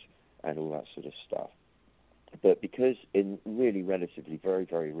 earthquakes, and all that sort of stuff. But because in really relatively very,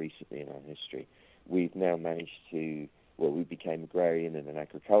 very recently in our history, we've now managed to, we became agrarian and then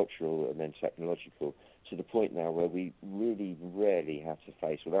agricultural and then technological, to the point now where we really rarely have to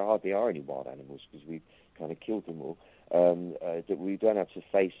face, there hardly are any wild animals because we've kind of killed them all, that we don't have to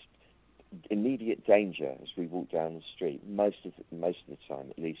face immediate danger as we walk down the street, most of the time,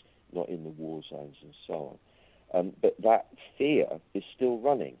 at least not in the war zones and so on. But that fear is still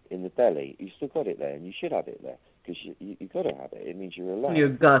running in the belly. You've still got it there, and you should have it there, because you've got to have it. It means you're alive. Your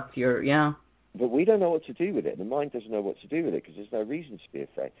gut, But we don't know what to do with it. The mind doesn't know what to do with it because there's no reason to be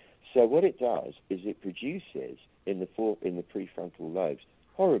afraid. So what it does is it produces in the prefrontal lobes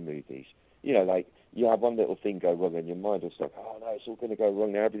horror movies. You know, like you have one little thing go wrong and your mind will start, oh no, it's all going to go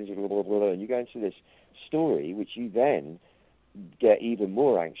wrong now, everything's blah, blah, blah, blah, and you go into this story which you then get even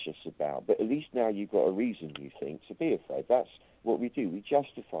more anxious about. But at least now you've got a reason, you think, to be afraid. That's what we do. We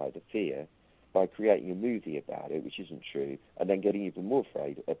justify the fear by creating a movie about it, which isn't true, and then getting even more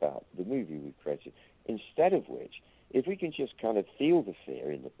afraid about the movie we've created. Instead of which, if we can just kind of feel the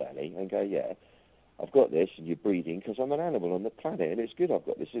fear in the belly and go, yeah, I've got this, and you're breathing because I'm an animal on the planet, and it's good I've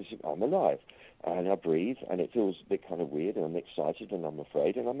got this, I'm alive. And I breathe, and it feels a bit kind of weird, and I'm excited, and I'm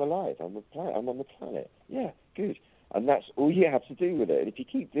afraid, and I'm alive. I'm on the planet. Yeah, good. And that's all you have to do with it. And if you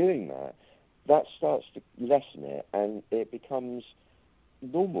keep doing that, that starts to lessen it, and it becomes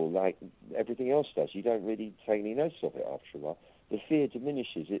normal like everything else does. You don't really take any notice of it after a while. The fear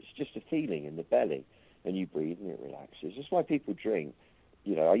diminishes. It's just a feeling in the belly, and you breathe and it relaxes. That's why people drink.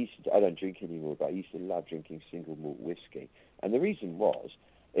 You know, I don't drink anymore, but I used to love drinking single malt whiskey. And the reason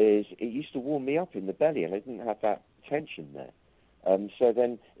is it used to warm me up in the belly, and I didn't have that tension there. So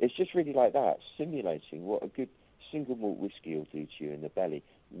then it's just really like that, simulating what a good single malt whiskey will do to you in the belly,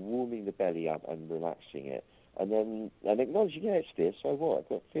 warming the belly up and relaxing it. And acknowledging, yeah, it's fear, so what? I've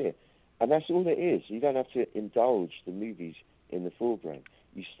got fear. And that's all it is. You don't have to indulge the movies in the forebrain.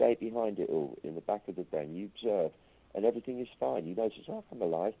 You stay behind it all, in the back of the brain. You observe, and everything is fine. You notice, oh, I'm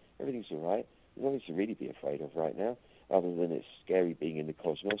alive. Everything's all right. There's nothing to really be afraid of right now, other than it's scary being in the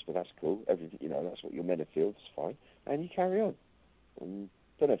cosmos, but that's cool. Everything, you know, that's what you're meant to feel. It's fine. And you carry on. And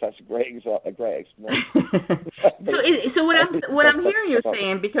I don't know if that's a great explanation. So what I'm hearing you're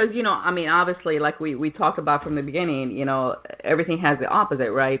saying, because obviously, like we talked about from the beginning, everything has the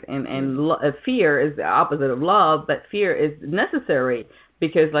opposite, right? And fear is the opposite of love, but fear is necessary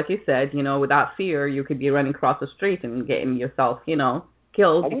because, like you said, without fear, you could be running across the street and getting yourself,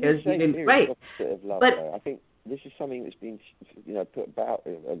 killed because you didn't. Right. Of love, but though. I think this is something that's been, put about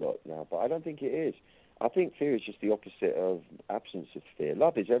a lot now, but I don't think it is. I think fear is just the opposite of absence of fear.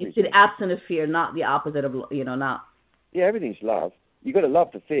 Love is everything. It's the absence of fear, not the opposite of, not. Yeah, everything's love. You got to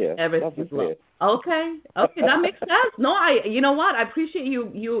love the fear. Everything's love. Okay, that makes sense. No, you know what? I appreciate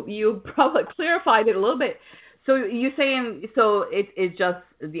you probably clarified it a little bit. So you're saying, so it's just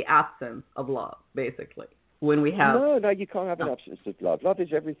the absence of love, basically, when we have. No, you can't have an absence of love. Love is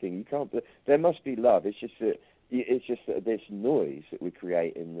everything. You can't. There must be love. It's just that this noise that we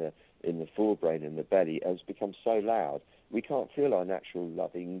create in the forebrain and the belly has become so loud we can't feel our natural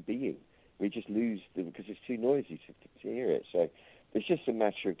loving being. We just lose because it's too noisy to hear it. So it's just a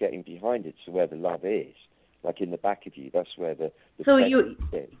matter of getting behind it to where the love is, like in the back of you. That's where the so you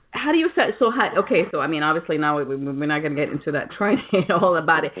is. How do you set? So I mean, obviously now we're not going to get into that training all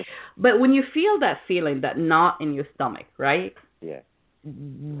about it, but when you feel that feeling, that knot in your stomach, right? Yeah.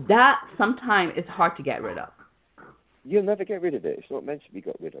 That sometimes is hard to get rid of. You'll never get rid of it. It's not meant to be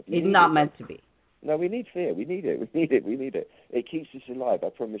got rid of. It's not meant to be. No, we need fear. We need it. It keeps us alive, I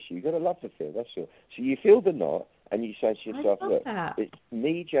promise you. You've got to love the fear, that's all. So you feel the knot, and you say to yourself, look, it's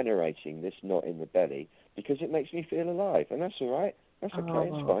me generating this knot in the belly because it makes me feel alive. And that's all right. That's okay.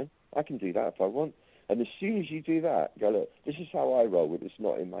 It's fine. I can do that if I want. And as soon as you do that, go, look, this is how I roll with this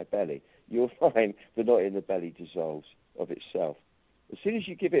knot in my belly. You'll find the knot in the belly dissolves of itself. As soon as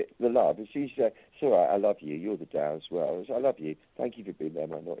you give it the love, as soon as you say, it's all right, I love you, you're the Tao as well, I love you, thank you for being there,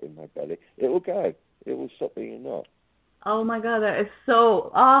 my knot in my belly, it will go. It will stop being a knot. Oh, my God, that is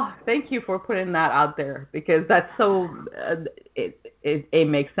so, thank you for putting that out there, because that's so, it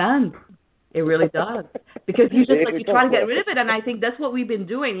makes sense. It really does. Because you just, you try to get rid of it, and I think that's what we've been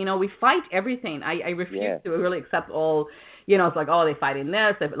doing. We fight everything. I refuse to really accept all, it's like, they're fighting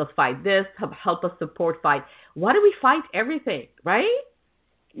this, let's fight this, help us support fight. Why do we fight everything, right?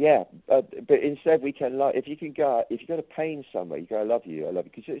 Yeah, but instead we can if you got a pain somewhere, you go, I love you,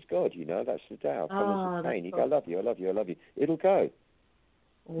 because it's God, that's the Tao. Come as a pain, you go, I love you. It'll go.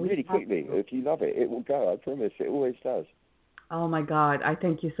 Really quickly. If you love it, it will go, I promise. It always does. Oh, my God. I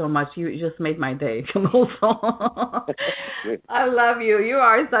thank you so much. You just made my day. I love you. You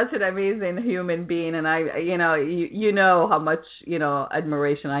are such an amazing human being. And you know how much,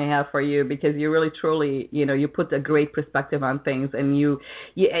 admiration I have for you, because you really, truly, you put a great perspective on things. And you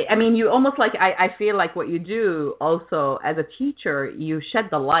almost like, I feel like what you do also as a teacher, you shed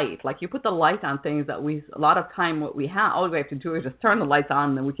the light. Like you put the light on things that a lot of time all we have to do is just turn the lights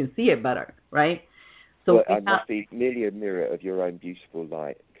on and we can see it better, right? So I must be merely a mirror of your own beautiful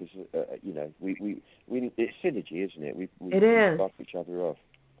light, because we it's synergy, isn't it? We buff each other off.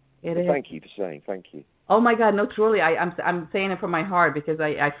 It Well, is. thank you for saying. Thank you. Oh my God, no, truly, I'm saying it from my heart because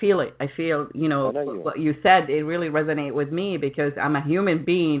I feel it. I feel, I know you what you said. It really resonated with me because I'm a human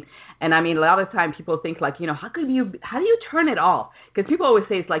being, and I mean, a lot of times people think like, how do you turn it off? Because people always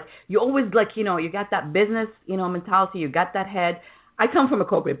say it's like you always like, you got that business, mentality, you got that head. I come from a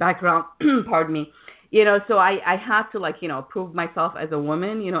corporate background, pardon me, so I had to like, prove myself as a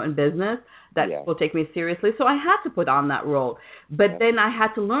woman, in business that people take me seriously. So I had to put on that role, but then I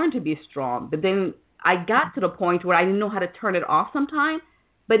had to learn to be strong. But then I got to the point where I didn't know how to turn it off sometimes,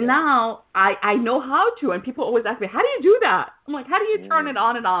 but now I know how to, and people always ask me, how do you do that? I'm like, how do you turn it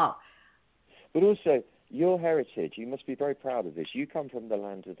on and off? But also, your heritage, you must be very proud of this. You come from the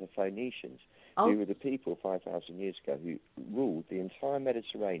land of the Phoenicians, who were the people 5,000 years ago who ruled the entire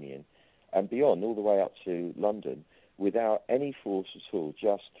Mediterranean and beyond, all the way up to London, without any force at all,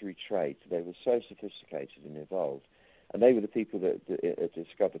 just through trade. They were so sophisticated and evolved. And they were the people that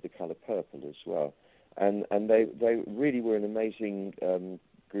discovered the colour purple as well. And they really were an amazing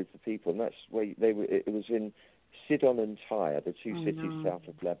group of people. And that's where they were. It was in Sidon and Tyre, the two cities south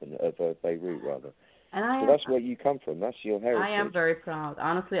of Lebanon, of Beirut rather. So that's where you come from. That's your heritage. I am very proud.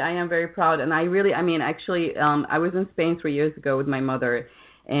 Honestly, I am very proud. And I was in Spain 3 years ago with my mother.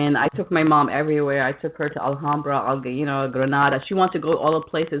 And I took my mom everywhere. I took her to Alhambra, Granada. She wanted to go all the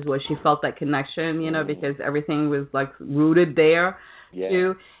places where she felt that connection, because everything was like rooted there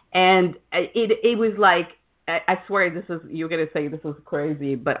too. And it was like, I swear you're going to say this is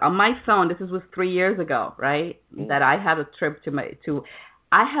crazy, but on my phone, this was 3 years ago, right? That I had a trip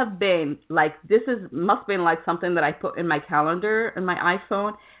I have been like, must been like something that I put in my calendar in my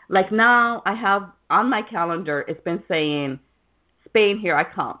iPhone. Like now I have on my calendar, it's been saying, Spain, here I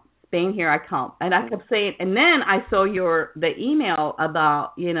come. Spain, here I come. And I kept saying, and then I saw the email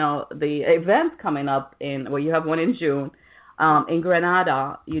about, the events coming up you have one in June, in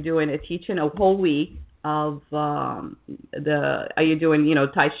Granada. You're doing a teaching a whole week of, are you doing,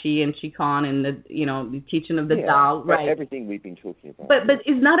 Tai Chi and Qigong and the teaching of the Tao, right? Everything we've been talking about. But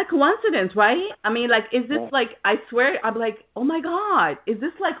it's not a coincidence, right? I mean, like, is this like, I swear, I'm like, oh my God, is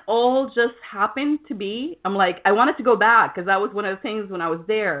this like all just happened to be? I'm like, I wanted to go back because that was one of the things when I was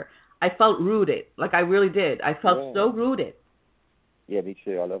there. I felt rooted. Like, I really did. I felt so rooted. Yeah, me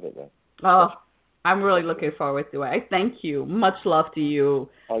too. I love it, though. Oh, I'm really looking forward to it. I thank you. Much love to you.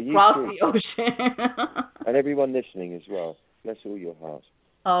 You across too. the ocean. And everyone listening as well. Bless all your hearts.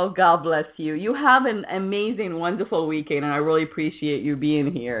 Oh, God bless you. You have an amazing, wonderful weekend, and I really appreciate you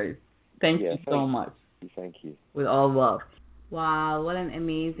being here. Thank you so much. Thank you. With all love. Wow, what an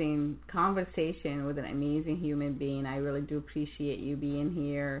amazing conversation with an amazing human being. I really do appreciate you being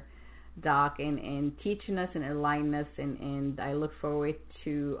here, Doc, and teaching us and enlightening us, and I look forward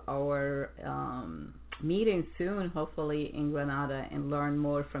to our meeting soon, hopefully in Granada, and learn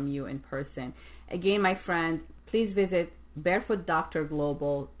more from you in person. Again, my friends, please visit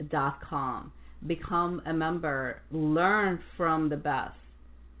barefootdoctorglobal.com. Become a member, learn from the best,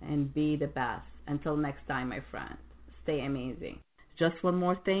 and be the best. Until next time, my friend, stay amazing. Just one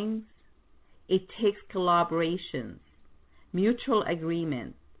more thing. It takes collaborations, mutual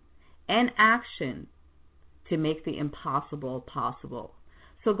agreement, and action to make the impossible possible.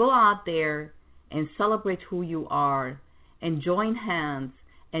 So go out there and celebrate who you are and join hands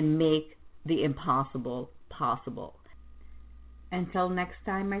and make the impossible possible. Until next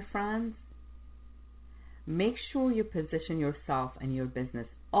time, my friends, make sure you position yourself and your business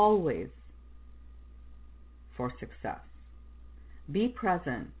always for success. Be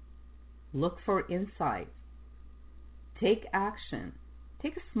present. Look for insights. Take action.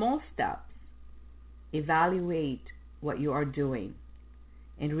 Take small steps. Evaluate what you are doing.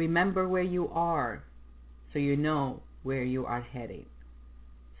 And remember where you are so you know where you are heading.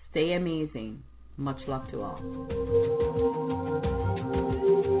 Stay amazing. Much love to all.